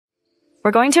We're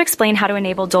going to explain how to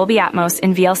enable Dolby Atmos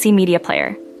in VLC Media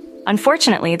Player.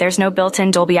 Unfortunately, there's no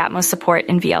built-in Dolby Atmos support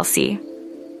in VLC.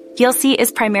 VLC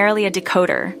is primarily a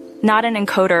decoder, not an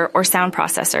encoder or sound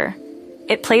processor.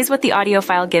 It plays what the audio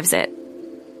file gives it.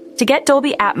 To get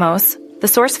Dolby Atmos, the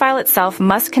source file itself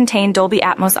must contain Dolby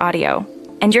Atmos audio,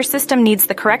 and your system needs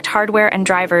the correct hardware and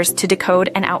drivers to decode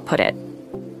and output it.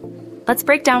 Let's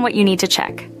break down what you need to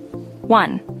check.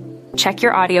 1. Check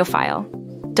your audio file.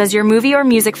 Does your movie or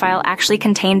music file actually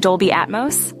contain Dolby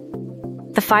Atmos?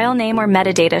 The file name or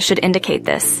metadata should indicate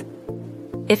this.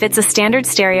 If it's a standard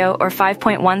stereo or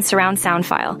 5.1 surround sound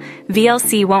file,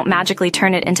 VLC won't magically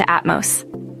turn it into Atmos.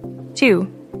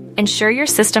 2. Ensure your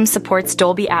system supports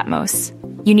Dolby Atmos.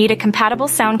 You need a compatible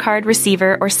sound card,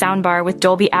 receiver, or soundbar with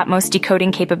Dolby Atmos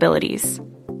decoding capabilities.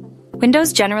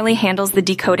 Windows generally handles the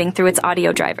decoding through its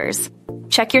audio drivers.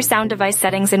 Check your sound device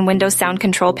settings in Windows Sound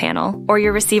Control Panel or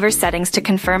your receiver settings to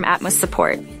confirm Atmos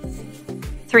support.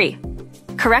 3.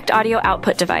 Correct audio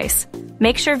output device.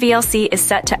 Make sure VLC is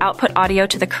set to output audio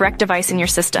to the correct device in your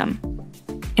system.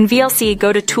 In VLC,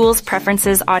 go to Tools,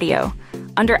 Preferences, Audio.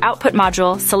 Under Output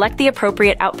Module, select the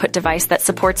appropriate output device that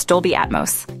supports Dolby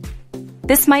Atmos.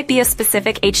 This might be a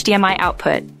specific HDMI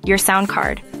output, your sound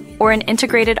card, or an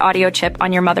integrated audio chip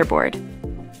on your motherboard.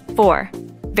 4.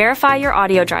 Verify your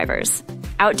audio drivers.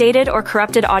 Outdated or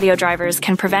corrupted audio drivers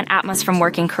can prevent Atmos from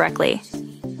working correctly.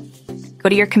 Go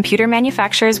to your computer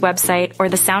manufacturer's website or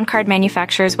the sound card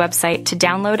manufacturer's website to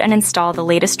download and install the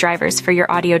latest drivers for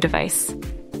your audio device.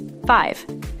 5.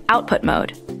 Output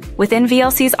mode. Within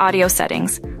VLC's audio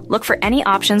settings, look for any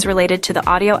options related to the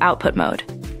audio output mode.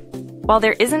 While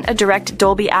there isn't a direct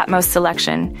Dolby Atmos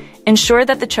selection, ensure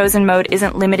that the chosen mode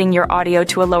isn't limiting your audio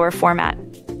to a lower format,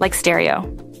 like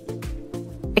stereo.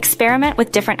 Experiment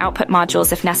with different output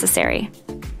modules if necessary.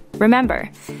 Remember,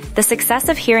 the success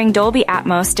of hearing Dolby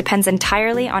Atmos depends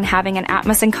entirely on having an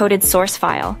Atmos-encoded source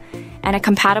file and a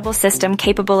compatible system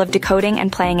capable of decoding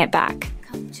and playing it back.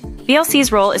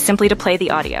 VLC's role is simply to play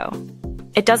the audio.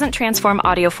 It doesn't transform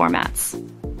audio formats.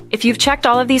 If you've checked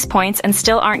all of these points and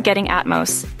still aren't getting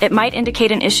Atmos, it might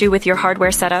indicate an issue with your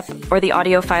hardware setup or the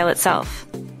audio file itself.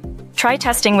 Try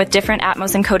testing with different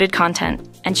Atmos-encoded content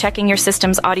and checking your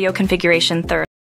system's audio configuration thoroughly.